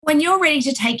When you're ready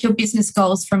to take your business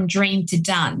goals from dream to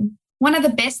done, one of the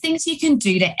best things you can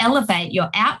do to elevate your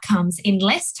outcomes in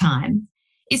less time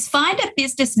is find a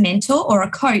business mentor or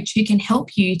a coach who can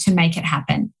help you to make it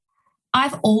happen.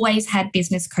 I've always had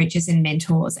business coaches and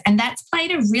mentors, and that's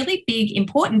played a really big,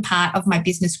 important part of my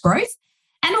business growth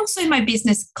and also my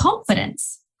business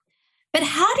confidence. But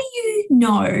how do you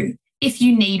know if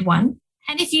you need one?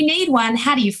 And if you need one,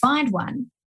 how do you find one?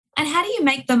 And how do you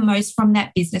make the most from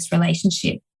that business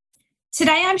relationship?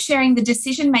 Today, I'm sharing the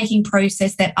decision-making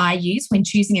process that I use when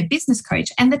choosing a business coach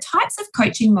and the types of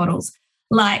coaching models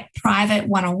like private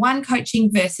one-on-one coaching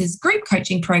versus group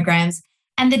coaching programs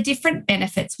and the different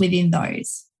benefits within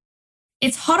those.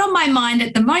 It's hot on my mind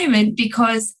at the moment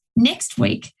because next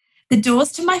week, the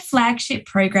doors to my flagship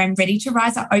program, Ready to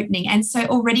Rise, are opening. And so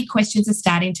already questions are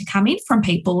starting to come in from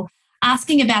people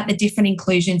asking about the different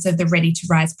inclusions of the Ready to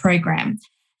Rise program.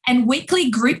 And weekly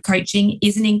group coaching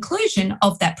is an inclusion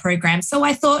of that program. So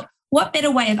I thought, what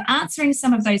better way of answering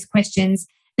some of those questions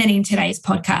than in today's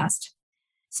podcast?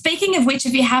 Speaking of which,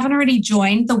 if you haven't already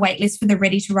joined the waitlist for the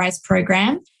Ready to Rise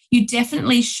program, you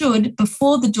definitely should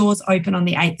before the doors open on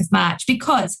the 8th of March,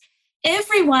 because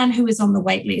everyone who is on the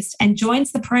waitlist and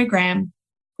joins the program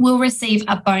will receive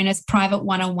a bonus private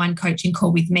one-on-one coaching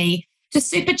call with me to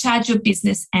supercharge your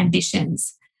business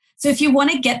ambitions. So if you want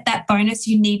to get that bonus,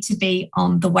 you need to be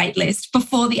on the waitlist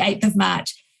before the 8th of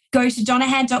March. Go to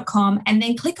donnahan.com and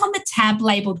then click on the tab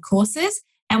labeled courses.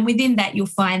 And within that, you'll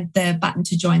find the button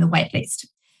to join the waitlist.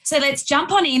 So let's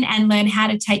jump on in and learn how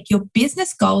to take your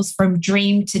business goals from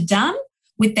dream to done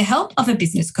with the help of a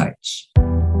business coach.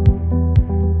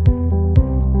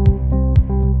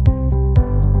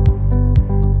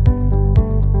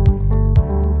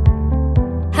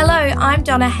 Hello, I'm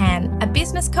Donna Han, a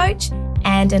business coach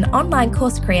and an online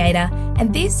course creator,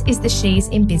 and this is the She's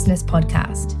in Business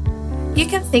podcast. You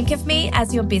can think of me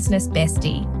as your business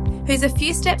bestie, who's a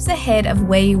few steps ahead of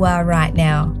where you are right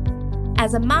now.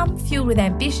 As a mum fueled with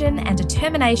ambition and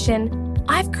determination,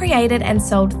 I've created and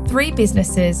sold 3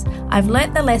 businesses. I've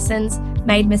learnt the lessons,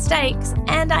 made mistakes,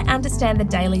 and I understand the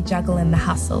daily juggle and the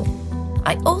hustle.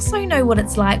 I also know what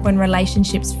it's like when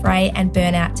relationships fray and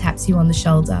burnout taps you on the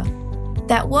shoulder.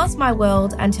 That was my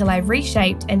world until I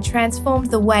reshaped and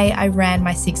transformed the way I ran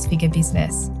my 6-figure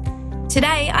business.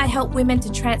 Today, I help women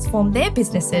to transform their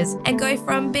businesses and go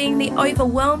from being the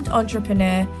overwhelmed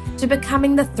entrepreneur to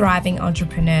becoming the thriving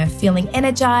entrepreneur, feeling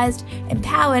energized,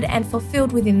 empowered, and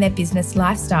fulfilled within their business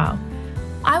lifestyle.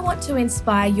 I want to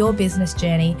inspire your business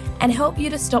journey and help you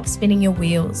to stop spinning your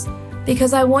wheels,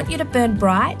 because I want you to burn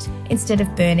bright instead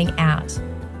of burning out.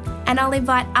 And I'll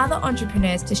invite other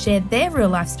entrepreneurs to share their real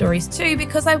life stories too,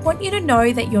 because I want you to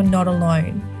know that you're not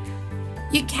alone.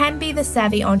 You can be the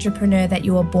savvy entrepreneur that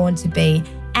you were born to be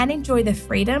and enjoy the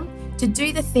freedom to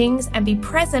do the things and be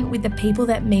present with the people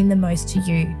that mean the most to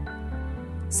you.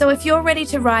 So if you're ready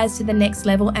to rise to the next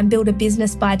level and build a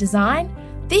business by design,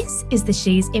 this is the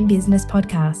She's in Business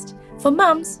podcast for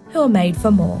mums who are made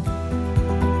for more.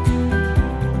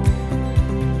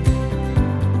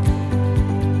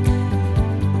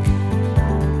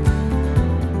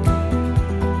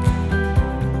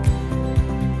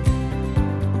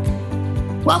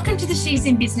 Welcome to the She's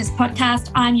in Business podcast.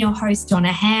 I'm your host,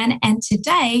 Donna Han, and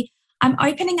today I'm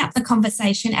opening up the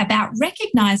conversation about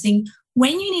recognizing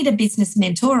when you need a business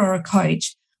mentor or a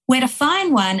coach, where to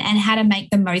find one, and how to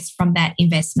make the most from that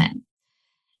investment.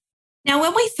 Now,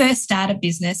 when we first start a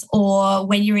business or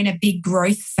when you're in a big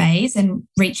growth phase and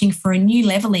reaching for a new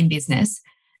level in business,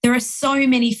 there are so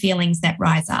many feelings that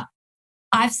rise up.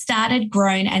 I've started,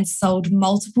 grown, and sold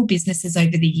multiple businesses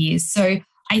over the years, so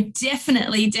I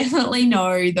definitely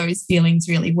know those feelings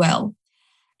really well.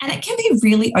 And it can be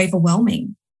really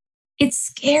overwhelming. It's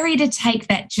scary to take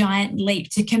that giant leap,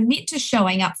 to commit to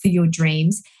showing up for your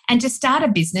dreams and to start a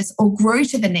business or grow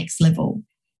to the next level.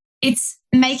 It's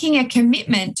making a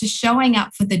commitment to showing up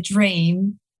for the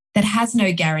dream that has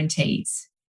no guarantees.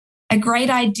 A great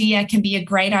idea can be a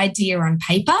great idea on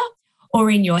paper or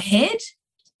in your head,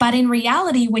 but in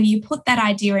reality, when you put that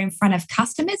idea in front of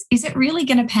customers, is it really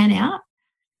going to pan out?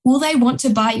 Will they want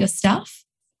to buy your stuff?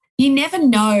 You never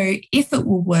know if it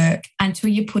will work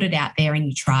until you put it out there and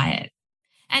you try it.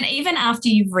 And even after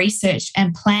you've researched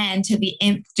and planned to the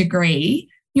nth degree,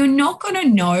 you're not going to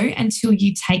know until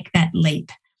you take that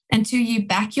leap, until you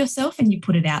back yourself and you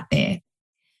put it out there.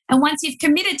 And once you've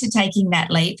committed to taking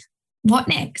that leap, what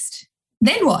next?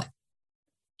 Then what?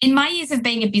 In my years of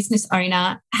being a business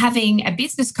owner, having a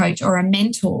business coach or a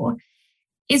mentor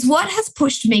is what has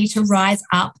pushed me to rise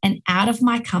up and out of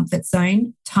my comfort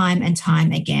zone time and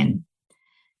time again,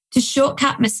 to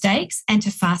shortcut mistakes and to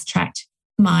fast track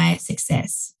my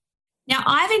success. Now,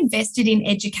 I've invested in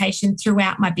education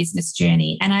throughout my business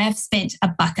journey, and I have spent a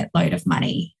bucket load of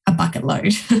money,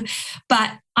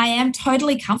 but I am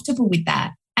totally comfortable with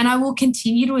that. And I will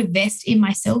continue to invest in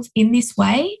myself in this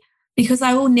way because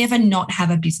I will never not have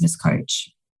a business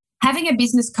coach. Having a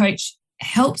business coach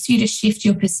helps you to shift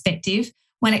your perspective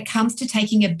when it comes to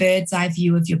taking a bird's eye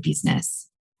view of your business.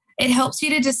 It helps you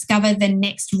to discover the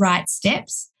next right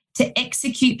steps to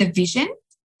execute the vision.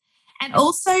 And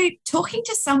also talking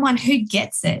to someone who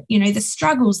gets it, the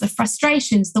struggles, the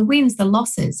frustrations, the wins, the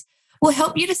losses, will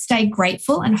help you to stay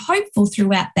grateful and hopeful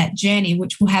throughout that journey,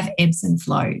 which will have ebbs and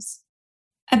flows.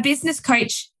 A business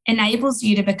coach enables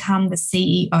you to become the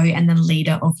CEO and the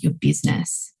leader of your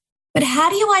business. But how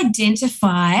do you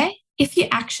identify if you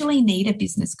actually need a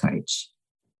business coach?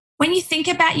 When you think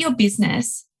about your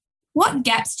business, what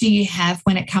gaps do you have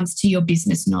when it comes to your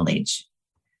business knowledge?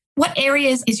 What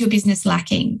areas is your business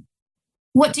lacking?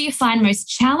 What do you find most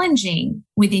challenging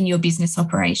within your business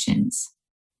operations?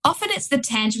 Often it's the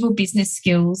tangible business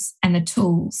skills and the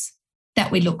tools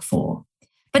that we look for.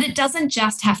 But it doesn't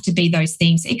just have to be those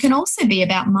things. It can also be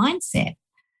about mindset.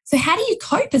 So how do you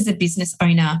cope as a business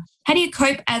owner? How do you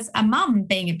cope as a mum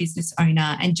being a business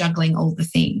owner and juggling all the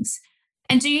things?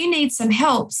 And do you need some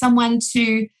help, someone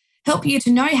to help you to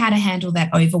know how to handle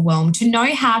that overwhelm, to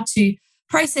know how to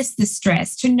process the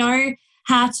stress, to know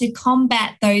how to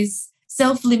combat those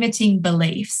self-limiting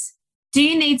beliefs? Do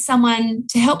you need someone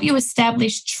to help you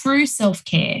establish true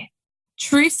self-care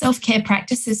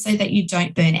practices so that you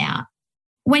don't burn out?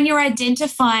 When you're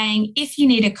identifying if you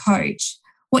need a coach,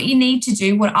 what you need to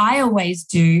do, what I always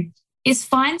do, is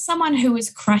find someone who is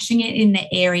crushing it in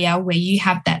the area where you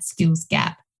have that skills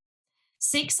gap.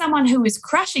 Seek someone who is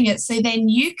crushing it so then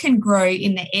you can grow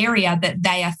in the area that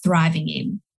they are thriving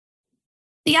in.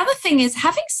 The other thing is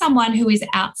having someone who is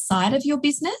outside of your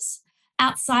business,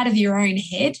 outside of your own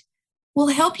head, will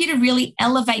help you to really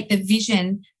elevate the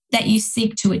vision that you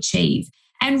seek to achieve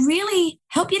and really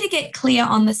help you to get clear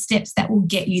on the steps that will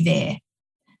get you there.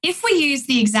 If we use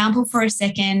the example for a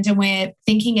second and we're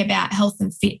thinking about health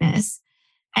and fitness,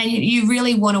 and you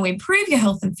really want to improve your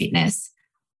health and fitness,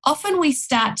 often we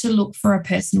start to look for a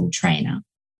personal trainer.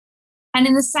 And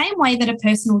in the same way that a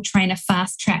personal trainer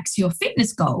fast tracks your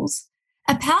fitness goals,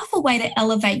 a powerful way to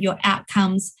elevate your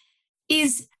outcomes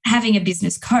is having a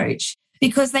business coach,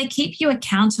 because they keep you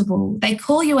accountable. They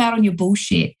call you out on your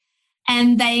bullshit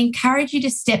and they encourage you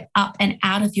to step up and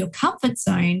out of your comfort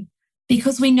zone,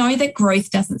 because we know that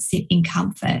growth doesn't sit in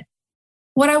comfort.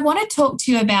 What I want to talk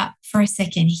to you about for a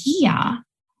second here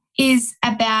is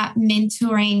about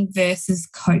mentoring versus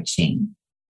coaching.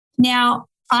 Now,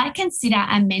 I consider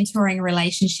a mentoring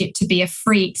relationship to be a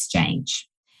free exchange.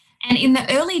 And in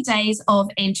the early days of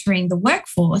entering the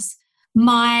workforce,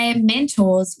 my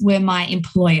mentors were my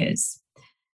employers.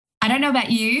 I don't know about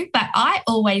you, but I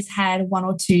always had 1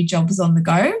 or 2 jobs on the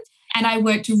go. And I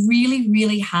worked really,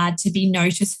 really hard to be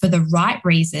noticed for the right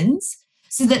reasons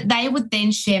so that they would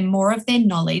then share more of their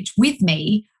knowledge with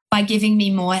me by giving me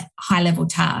more high-level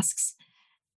tasks.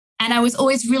 And I was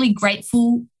always really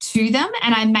grateful to them.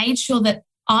 And I made sure that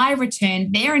I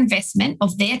returned their investment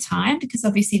of their time, because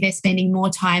obviously they're spending more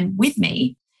time with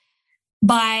me,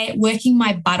 by working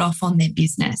my butt off on their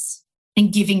business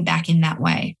and giving back in that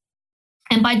way.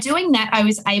 And by doing that, I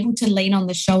was able to lean on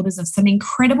the shoulders of some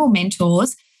incredible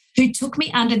mentors who took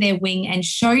me under their wing and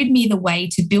showed me the way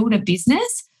to build a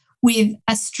business with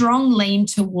a strong lean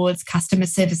towards customer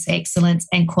service excellence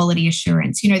and quality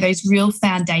assurance, those real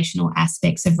foundational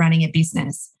aspects of running a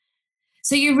business.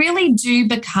 So you really do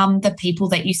become the people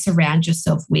that you surround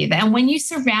yourself with. And when you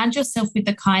surround yourself with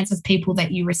the kinds of people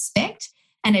that you respect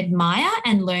and admire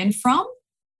and learn from,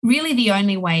 really the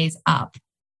only way is up.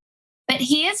 But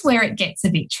here's where it gets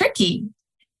a bit tricky.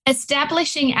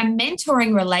 Establishing a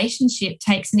mentoring relationship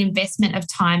takes an investment of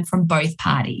time from both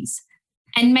parties.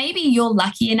 And maybe you're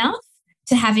lucky enough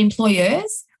to have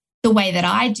employers the way that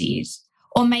I did.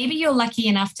 Or maybe you're lucky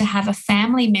enough to have a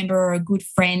family member or a good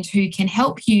friend who can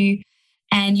help you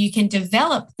and you can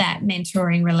develop that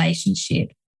mentoring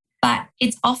relationship. But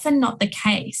it's often not the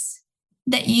case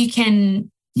that you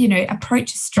can,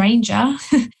 approach a stranger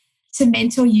to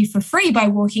mentor you for free by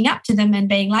walking up to them and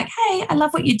being like, hey, I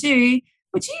love what you do.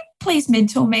 Would you please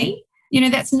mentor me?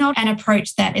 That's not an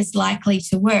approach that is likely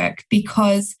to work,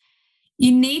 because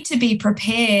you need to be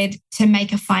prepared to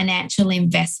make a financial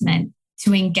investment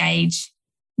to engage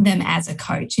them as a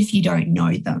coach if you don't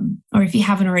know them or if you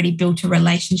haven't already built a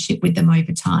relationship with them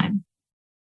over time.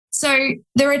 So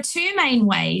there are 2 main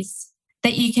ways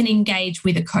that you can engage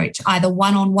with a coach, either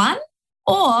one-on-one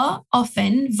or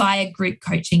often via group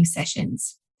coaching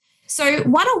sessions. So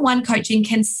one-on-one coaching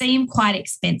can seem quite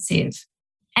expensive.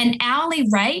 An hourly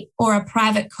rate or a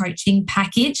private coaching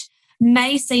package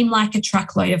may seem like a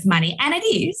truckload of money, and it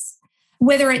is.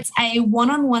 Whether it's a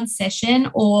one-on-one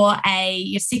session or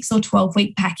a 6 or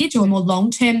 12-week package or more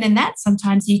long-term than that,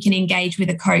 sometimes you can engage with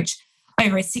a coach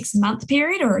over a 6-month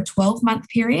period or a 12-month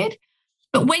period.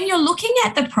 But when you're looking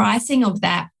at the pricing of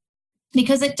that,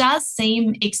 because it does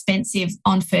seem expensive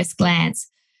on first glance,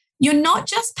 you're not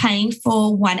just paying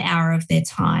for 1 hour of their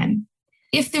time.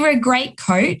 If they're a great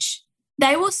coach,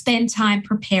 they will spend time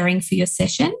preparing for your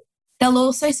session. They'll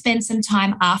also spend some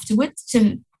time afterwards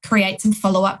to create some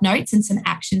follow-up notes and some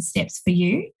action steps for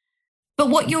you. But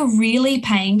what you're really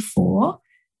paying for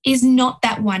is not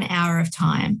that 1 hour of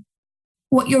time.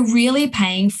 What you're really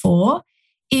paying for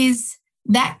is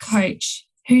that coach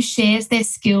who shares their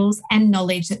skills and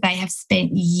knowledge that they have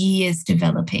spent years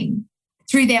developing.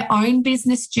 Through their own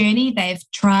business journey, they've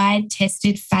tried,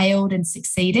 tested, failed, and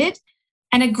succeeded.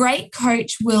 And a great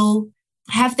coach will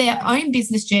have their own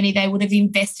business journey. They would have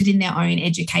invested in their own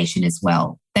education as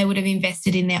well. They would have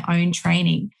invested in their own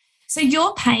training. So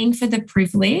you're paying for the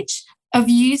privilege of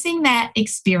using that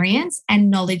experience and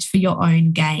knowledge for your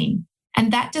own gain.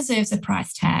 And that deserves a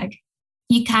price tag.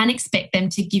 You can't expect them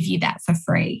to give you that for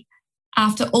free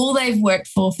after all they've worked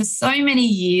for so many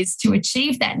years to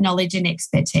achieve that knowledge and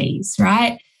expertise,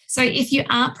 right? So if you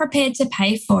aren't prepared to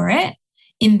pay for it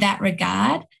in that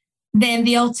regard, then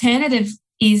the alternative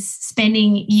is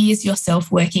spending years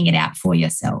yourself working it out for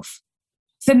yourself.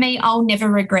 For me, I'll never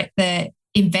regret the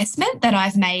investment that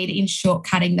I've made in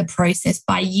shortcutting the process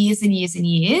by years and years and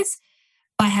years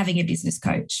by having a business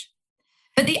coach.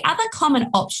 But the other common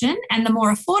option and the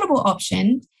more affordable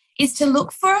option is to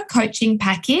look for a coaching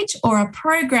package or a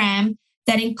program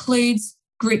that includes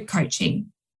group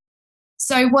coaching.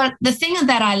 So the thing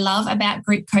that I love about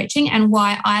group coaching and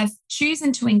why I've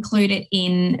chosen to include it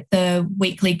in the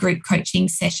weekly group coaching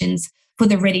sessions for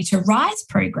the Ready to Rise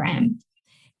program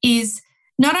is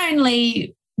not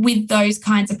only with those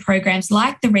kinds of programs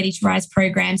like the Ready to Rise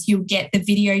programs, you'll get the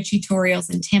video tutorials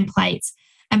and templates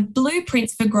and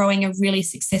blueprints for growing a really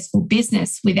successful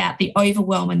business without the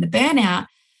overwhelm and the burnout.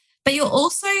 But you'll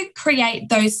also create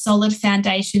those solid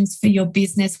foundations for your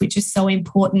business, which is so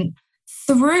important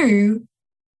through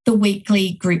the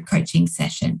weekly group coaching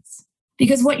sessions.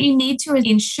 Because what you need to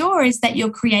ensure is that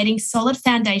you're creating solid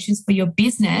foundations for your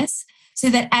business so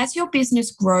that as your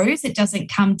business grows, it doesn't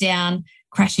come down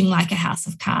crashing like a house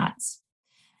of cards.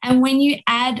 And when you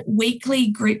add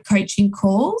weekly group coaching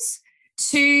calls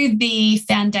to the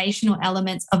foundational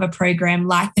elements of a program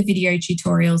like the video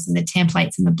tutorials and the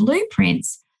templates and the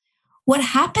blueprints, what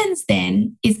happens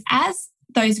then is as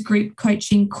those group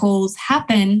coaching calls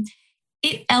happen,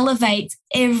 it elevates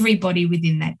everybody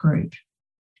within that group.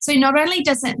 So not only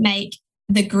does it make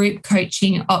the group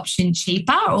coaching option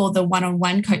cheaper or the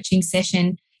one-on-one coaching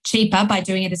session cheaper by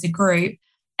doing it as a group,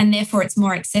 and therefore it's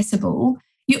more accessible,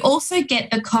 you also get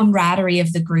the camaraderie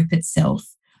of the group itself.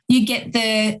 You get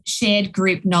the shared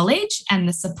group knowledge and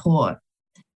the support.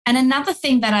 And another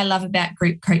thing that I love about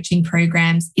group coaching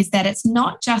programs is that it's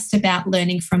not just about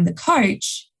learning from the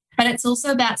coach, but it's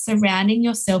also about surrounding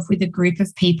yourself with a group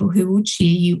of people who will cheer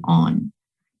you on.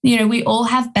 You know, we all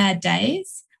have bad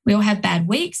days. We all have bad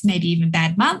weeks, maybe even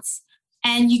bad months.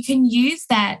 And you can use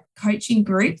that coaching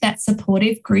group, that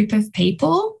supportive group of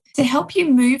people to help you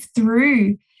move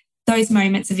through those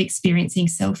moments of experiencing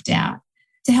self-doubt,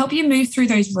 to help you move through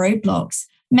those roadblocks.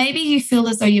 Maybe you feel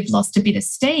as though you've lost a bit of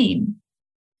steam,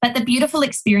 but the beautiful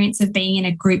experience of being in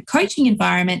a group coaching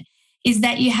environment is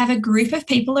that you have a group of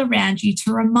people around you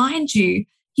to remind you,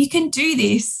 you can do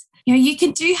this, you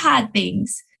can do hard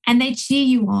things, and they cheer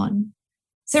you on.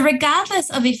 So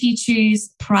regardless of if you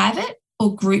choose private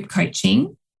or group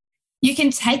coaching, you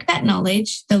can take that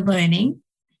knowledge, the learning,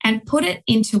 and put it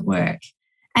into work.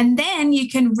 And then you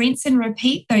can rinse and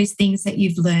repeat those things that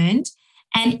you've learned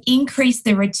and increase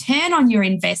the return on your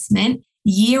investment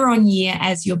year on year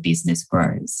as your business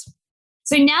grows.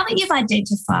 So now that you've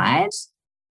identified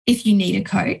if you need a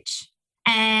coach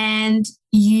and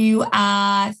you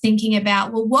are thinking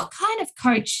about, well, what kind of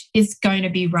coach is going to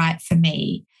be right for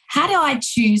me? How do I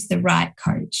choose the right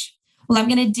coach? Well, I'm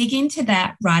going to dig into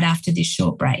that right after this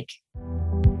short break.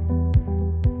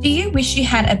 Do you wish you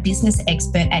had a business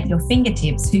expert at your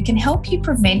fingertips who can help you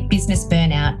prevent business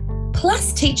burnout,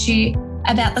 plus teach you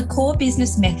about the core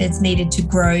business methods needed to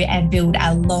grow and build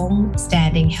a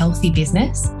long-standing healthy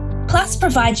business, plus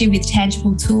provide you with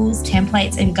tangible tools,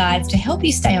 templates, and guides to help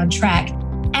you stay on track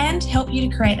and help you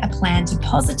to create a plan to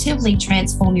positively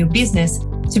transform your business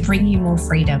to bring you more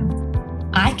freedom?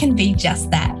 I can be just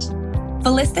that. For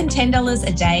less than $10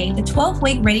 a day, the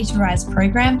 12-week Ready to Rise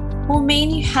program will mean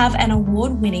you have an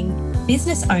award-winning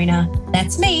business owner,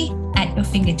 that's me, at your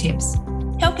fingertips,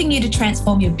 helping you to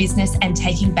transform your business and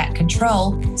taking back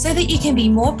control so that you can be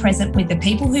more present with the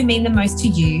people who mean the most to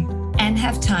you and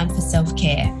have time for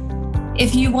self-care.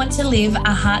 If you want to live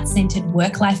a heart-centered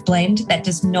work-life blend that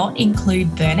does not include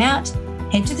burnout,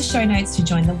 head to the show notes to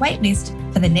join the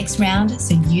waitlist for the next round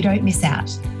so you don't miss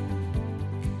out.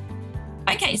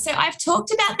 Okay, so I've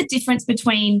talked about the difference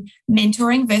between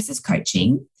mentoring versus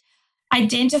coaching,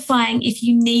 identifying if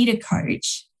you need a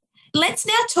coach. Let's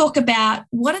now talk about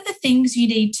what are the things you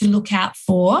need to look out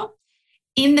for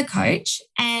in the coach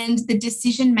and the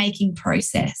decision-making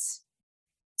process.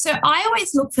 So I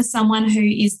always look for someone who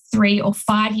is 3 or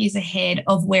 5 years ahead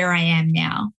of where I am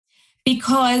now,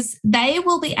 because they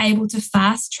will be able to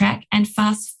fast track and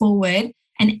fast forward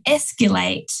and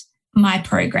escalate my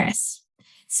progress.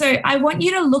 So I want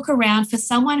you to look around for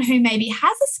someone who maybe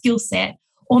has a skill set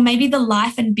or maybe the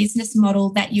life and business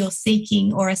model that you're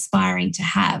seeking or aspiring to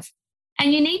have.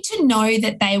 And you need to know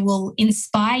that they will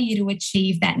inspire you to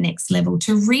achieve that next level,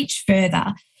 to reach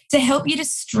further, to help you to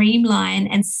streamline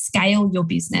and scale your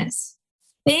business.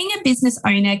 Being a business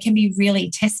owner can be really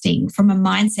testing from a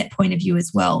mindset point of view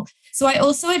as well. So I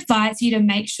also advise you to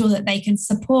make sure that they can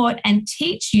support and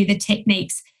teach you the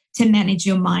techniques to manage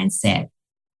your mindset.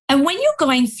 And when you're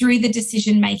going through the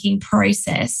decision-making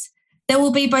process, there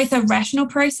will be both a rational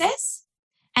process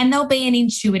and there'll be an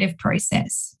intuitive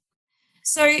process.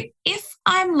 So if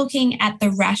I'm looking at the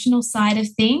rational side of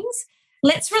things,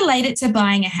 let's relate it to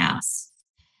buying a house.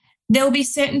 There'll be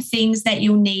certain things that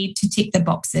you'll need to tick the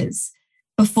boxes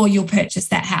before you'll purchase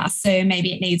that house. So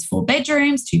maybe it needs 4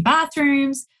 bedrooms, 2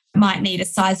 bathrooms, might need a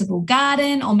sizable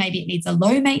garden, or maybe it needs a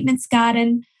low-maintenance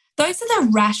garden. Those are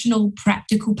the rational,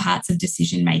 practical parts of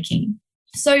decision making.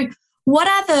 So what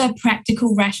are the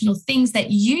practical, rational things that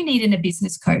you need in a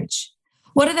business coach?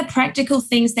 What are the practical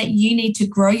things that you need to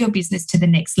grow your business to the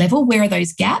next level? Where are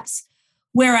those gaps?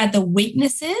 Where are the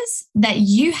weaknesses that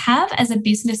you have as a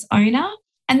business owner?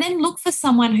 And then look for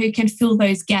someone who can fill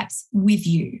those gaps with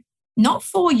you, not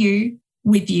for you,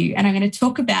 with you. And I'm going to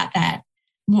talk about that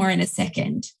more in a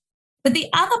second. But the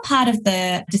other part of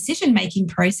the decision-making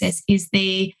process is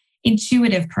the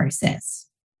intuitive process.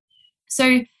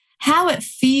 So how it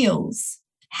feels,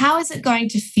 how is it going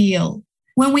to feel?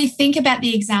 When we think about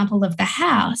the example of the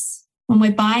house, when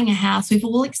we're buying a house, we've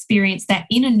all experienced that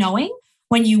inner knowing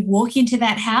when you walk into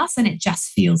that house and it just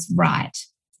feels right.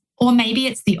 Or maybe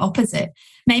it's the opposite.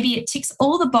 Maybe it ticks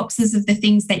all the boxes of the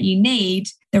things that you need,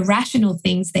 the rational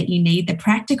things that you need, the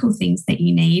practical things that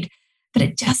you need, but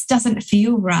it just doesn't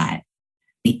feel right.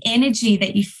 The energy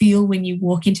that you feel when you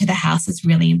walk into the house is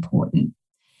really important.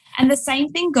 And the same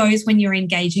thing goes when you're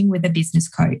engaging with a business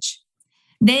coach.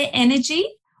 Their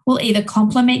energy will either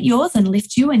complement yours and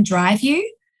lift you and drive you.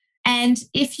 And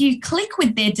if you click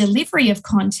with their delivery of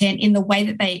content in the way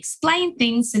that they explain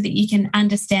things so that you can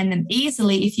understand them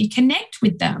easily, if you connect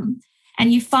with them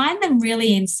and you find them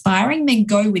really inspiring, then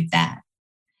go with that.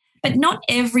 But not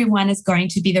everyone is going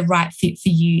to be the right fit for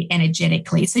you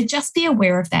energetically. So just be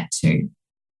aware of that too.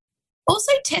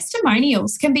 Also,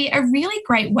 testimonials can be a really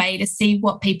great way to see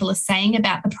what people are saying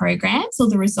about the programs or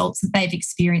the results that they've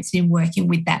experienced in working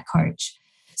with that coach.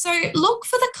 So look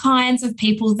for the kinds of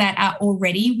people that are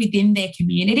already within their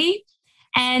community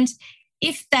and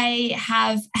if they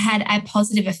have had a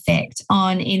positive effect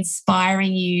on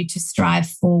inspiring you to strive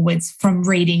forwards from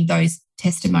reading those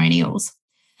testimonials.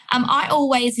 I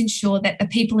always ensure that the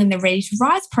people in the Ready to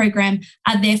Rise program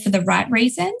are there for the right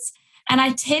reasons. And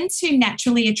I tend to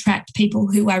naturally attract people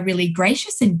who are really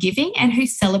gracious and giving and who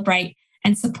celebrate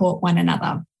and support one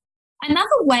another.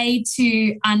 Another way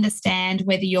to understand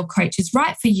whether your coach is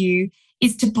right for you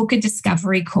is to book a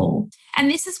discovery call.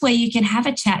 And this is where you can have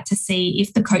a chat to see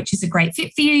if the coach is a great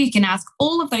fit for you. You can ask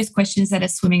all of those questions that are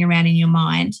swimming around in your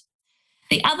mind.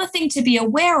 The other thing to be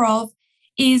aware of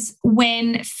is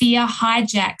when fear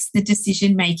hijacks the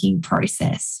decision-making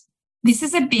process. This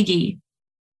is a biggie.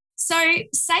 So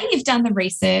say you've done the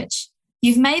research,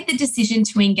 you've made the decision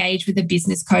to engage with a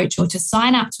business coach or to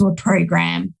sign up to a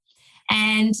program.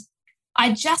 And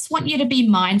I just want you to be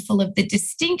mindful of the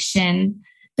distinction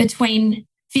between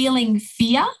feeling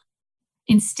fear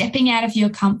in stepping out of your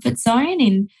comfort zone,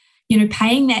 in,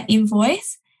 paying that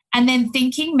invoice, and then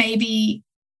thinking maybe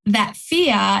that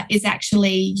fear is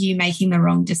actually you making the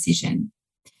wrong decision.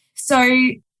 So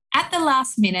at the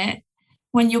last minute,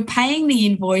 when you're paying the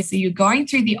invoice or you're going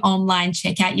through the online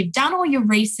checkout, you've done all your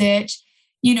research,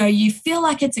 you feel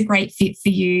like it's a great fit for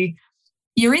you,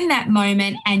 you're in that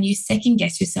moment and you second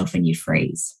guess yourself and you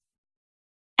freeze.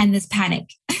 And there's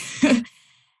panic.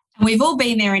 We've all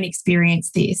been there and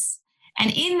experienced this.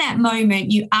 And in that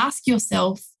moment, you ask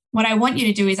yourself, what I want you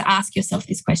to do is ask yourself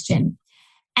this question: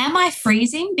 am I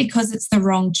freezing because it's the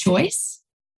wrong choice?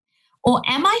 Or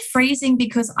am I freezing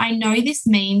because I know this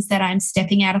means that I'm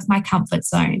stepping out of my comfort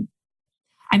zone?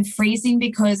 I'm freezing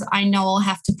because I know I'll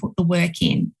have to put the work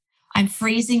in. I'm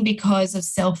freezing because of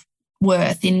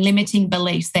self-worth, in limiting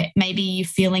beliefs that maybe you're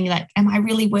feeling like, am I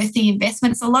really worth the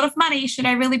investment? It's a lot of money. Should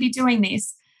I really be doing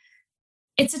this?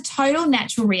 It's a total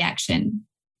natural reaction.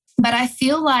 But I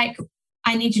feel like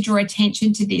I need to draw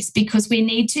attention to this because we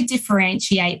need to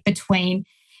differentiate between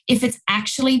if it's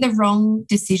actually the wrong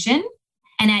decision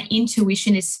and our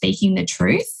intuition is speaking the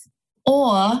truth,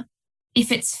 or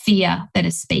if it's fear that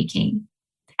is speaking.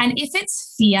 And if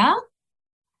it's fear,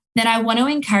 then I want to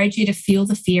encourage you to feel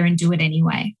the fear and do it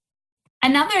anyway.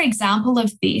 Another example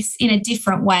of this in a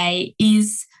different way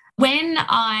is when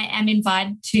I am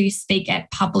invited to speak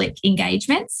at public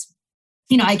engagements.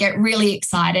 I get really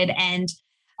excited and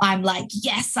I'm like,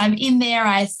 yes, I'm in there.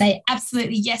 I say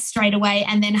absolutely yes straight away.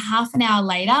 And then half an hour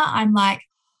later, I'm like,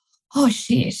 oh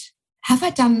shit, have I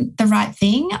done the right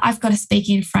thing? I've got to speak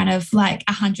in front of like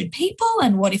 100 people.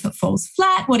 And what if it falls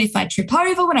flat? What if I trip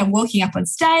over when I'm walking up on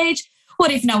stage?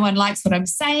 What if no one likes what I'm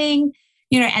saying?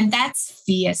 And that's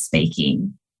fear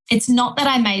speaking. It's not that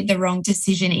I made the wrong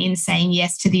decision in saying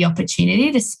yes to the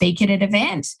opportunity to speak at an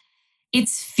event.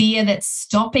 It's fear that's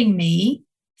stopping me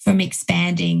from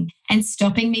expanding and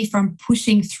stopping me from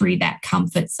pushing through that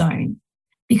comfort zone,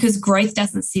 because growth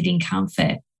doesn't sit in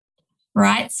comfort,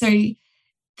 right? So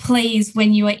please,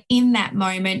 when you are in that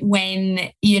moment,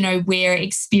 when, we're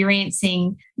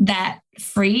experiencing that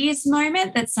freeze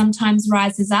moment that sometimes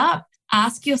rises up,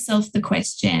 ask yourself the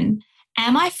question,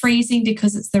 am I freezing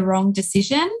because it's the wrong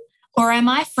decision, or am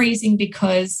I freezing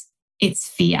because it's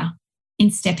fear in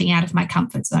stepping out of my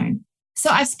comfort zone? So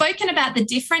I've spoken about the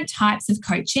different types of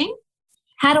coaching,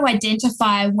 how to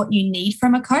identify what you need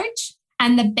from a coach,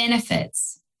 and the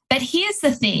benefits. But here's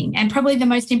the thing, and probably the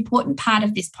most important part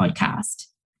of this podcast: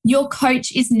 your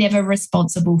coach is never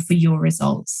responsible for your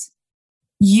results.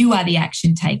 You are the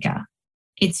action taker.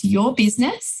 It's your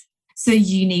business, so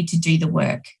you need to do the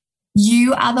work.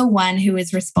 You are the one who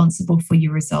is responsible for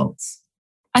your results.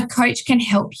 A coach can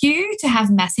help you to have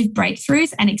massive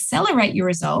breakthroughs and accelerate your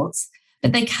results,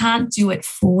 but they can't do it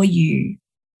for you.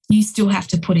 You still have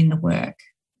to put in the work.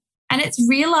 And it's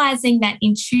realizing that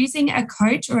in choosing a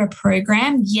coach or a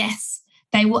program, yes,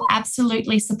 they will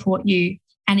absolutely support you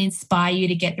and inspire you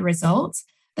to get the results,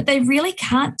 but they really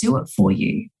can't do it for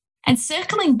you. And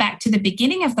circling back to the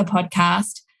beginning of the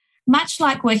podcast, much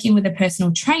like working with a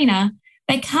personal trainer,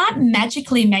 they can't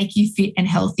magically make you fit and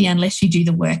healthy unless you do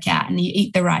the workout and you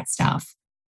eat the right stuff.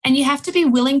 And you have to be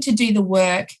willing to do the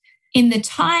work in the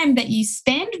time that you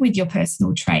spend with your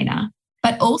personal trainer,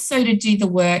 but also to do the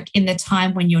work in the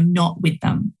time when you're not with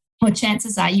them, or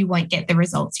chances are you won't get the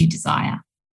results you desire.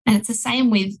 And it's the same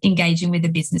with engaging with a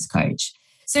business coach.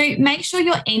 So make sure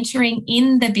you're entering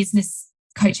in the business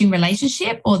coaching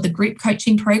relationship or the group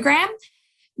coaching program.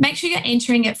 Make sure you're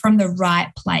entering it from the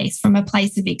right place, from a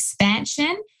place of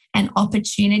expansion and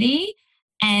opportunity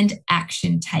and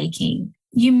action taking.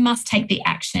 You must take the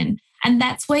action. And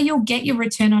that's where you'll get your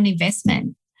return on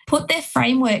investment. Put their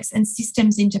frameworks and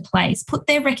systems into place. Put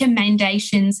their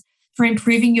recommendations for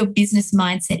improving your business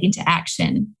mindset into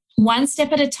action. One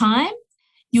step at a time,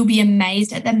 you'll be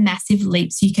amazed at the massive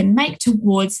leaps you can make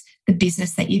towards the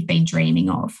business that you've been dreaming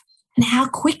of, and how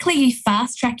quickly you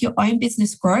fast track your own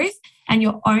business growth and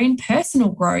your own personal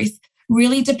growth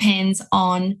really depends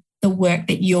on the work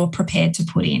that you're prepared to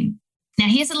put in. Now,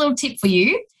 here's a little tip for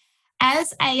you.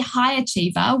 As a high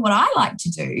achiever, what I like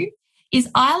to do is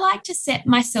I like to set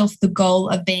myself the goal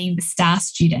of being the star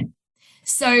student.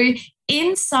 So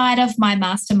inside of my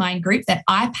mastermind group that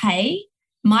I pay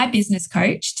my business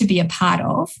coach to be a part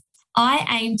of, I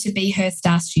aim to be her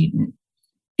star student,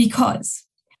 because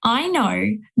I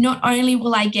know not only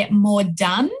will I get more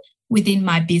done within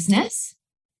my business,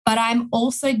 but I'm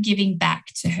also giving back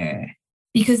to her,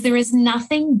 because there is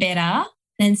nothing better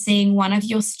than seeing one of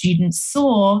your students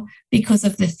soar because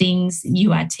of the things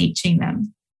you are teaching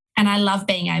them. And I love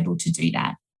being able to do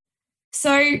that.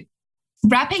 So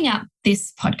wrapping up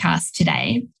this podcast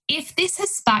today, if this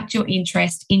has sparked your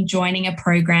interest in joining a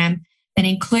program that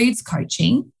includes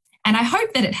coaching, and I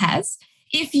hope that it has,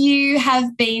 if you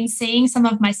have been seeing some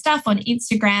of my stuff on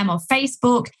Instagram or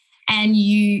Facebook and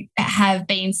you have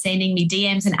been sending me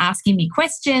DMs and asking me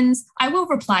questions, I will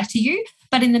reply to you.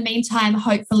 But in the meantime,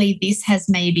 hopefully this has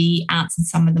maybe answered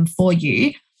some of them for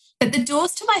you. But the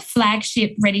doors to my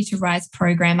flagship Ready to Rise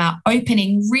program are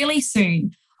opening really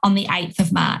soon on the 8th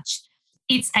of March.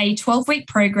 It's a 12-week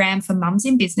program for mums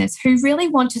in business who really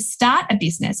want to start a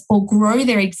business or grow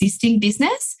their existing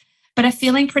business, but are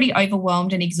feeling pretty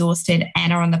overwhelmed and exhausted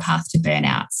and are on the path to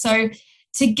burnout. So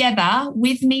together,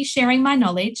 with me sharing my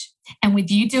knowledge and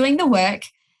with you doing the work,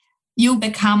 you'll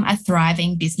become a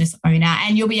thriving business owner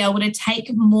and you'll be able to take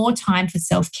more time for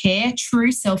self-care,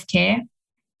 true self-care,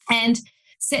 and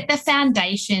set the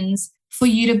foundations for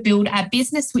you to build a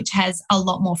business which has a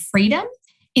lot more freedom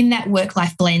in that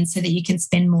work-life blend so that you can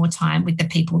spend more time with the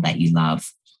people that you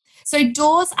love. So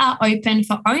doors are open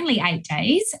for only 8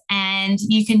 days and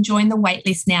you can join the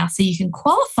waitlist now so you can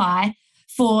qualify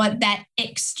for that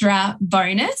extra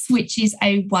bonus, which is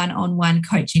a one-on-one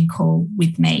coaching call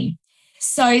with me.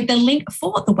 So the link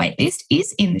for the waitlist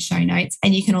is in the show notes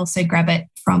and you can also grab it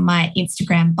from my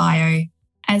Instagram bio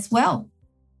as well.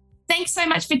 Thanks so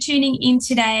much for tuning in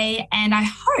today, and I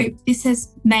hope this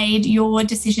has made your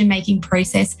decision-making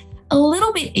process a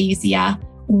little bit easier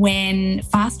when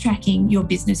fast-tracking your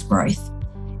business growth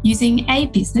using a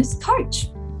business coach.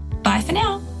 Bye for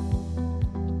now.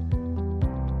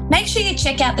 Make sure you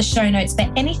check out the show notes for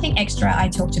anything extra I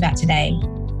talked about today.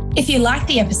 If you liked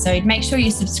the episode, make sure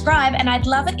you subscribe, and I'd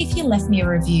love it if you left me a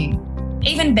review.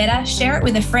 Even better, share it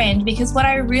with a friend, because what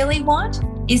I really want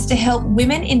is to help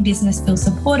women in business feel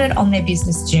supported on their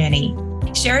business journey.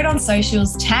 Share it on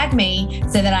socials, tag me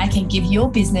so that I can give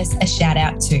your business a shout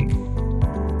out too.